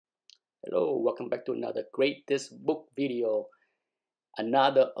Hello, welcome back to another Great This Book video.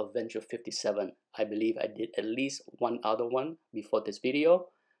 Another Avenger 57. I believe I did at least one other one before this video.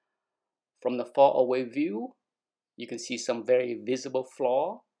 From the far away view, you can see some very visible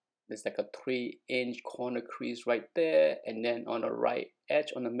flaw. There's like a 3-inch corner crease right there, and then on the right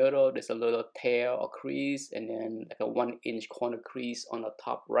edge on the middle, there's a little tear or crease, and then like a 1-inch corner crease on the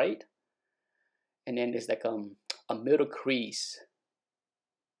top right. And then there's like a middle crease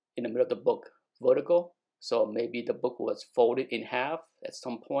in the middle of the book, vertical. So maybe the book was folded in half at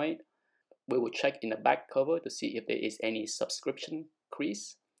some point. We will check in the back cover to see if there is any subscription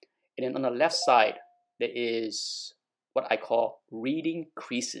crease. And then on the left side, there is what I call reading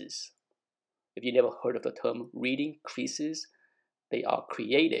creases. If you never heard of the term reading creases, they are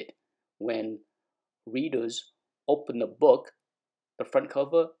created when readers open the book, the front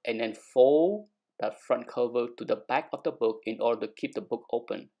cover, and then fold the front cover to the back of the book in order to keep the book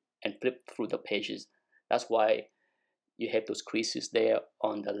open and flip through the pages. That's why you have those creases there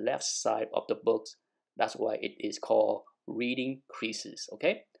on the left side of the books. That's why it is called reading creases.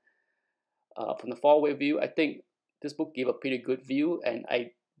 Okay. From the far away view, I think this book gave a pretty good view, and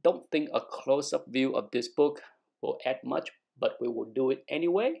I don't think a close-up view of this book will add much, but we will do it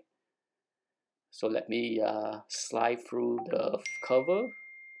anyway. So let me slide through the cover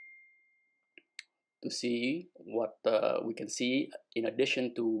to see what we can see in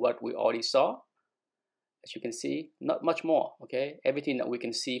addition to what we already saw. As you can see, not much more. Okay, everything that we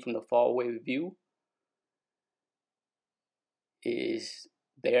can see from the far away view is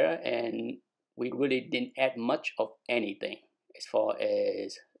there, and we really didn't add much of anything as far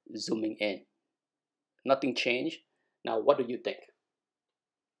as zooming in. Nothing changed. Now, what do you think?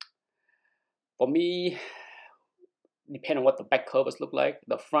 For me, depending on what the back covers look like,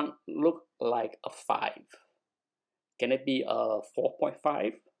 the front look like a 5. Can it be a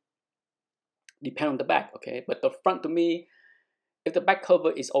 4.5? Depend on the back, okay? But the front, to me, if the back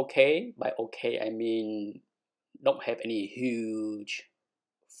cover is okay, by okay I mean don't have any huge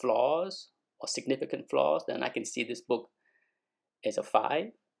flaws or significant flaws, then I can see this book as a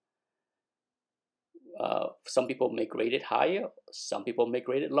 5. Some people may grade it higher, some people may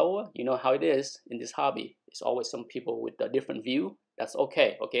grade it lower. You know how it is in this hobby. It's always some people with a different view. That's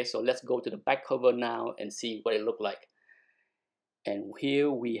okay. Okay, so let's go to the back cover now and see what it looked like. And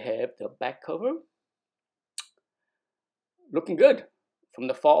here we have the back cover. Looking good. From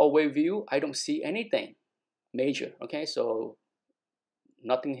the far away view, I don't see anything major. Okay, so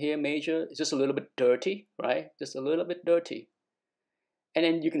nothing here major. It's just a little bit dirty, right? Just a little bit dirty. And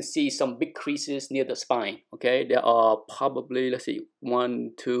then you can see some big creases near the spine. Okay, there are probably, let's see,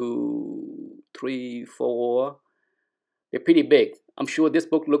 1, 2, 3, 4. They're pretty big. I'm sure this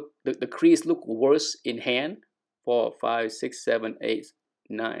book the crease look worse in hand. 4, 5, 6, 7, 8,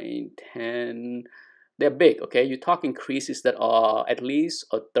 9, 10. They're big. Okay, you're talking creases that are at least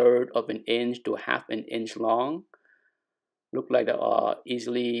 1/3 of an inch to 1/2 an inch long. Look like there are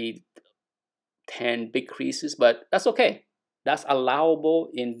easily 10 big creases, but that's okay. That's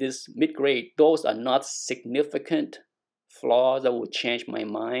allowable in this mid-grade. Those are not significant flaws that will change my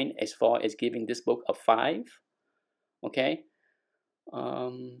mind as far as giving this book a 5. Okay,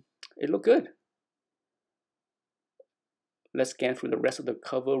 it looked good. Let's scan through the rest of the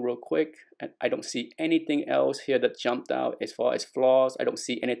cover real quick. And I don't see anything else here that jumped out as far as flaws. I don't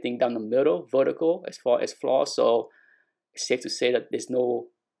see anything down the middle, vertical, as far as flaws. So it's safe to say that there's no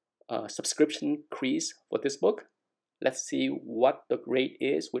subscription crease for this book. Let's see what the grade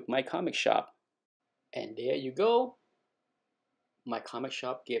is with my comic shop. And there you go. My comic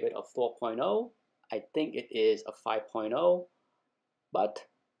shop gave it a 4.0. I think it is a 5.0, but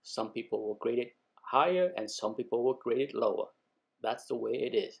some people will grade it higher and some people will grade it lower. That's the way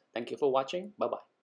it is. Thank you for watching. Bye-bye.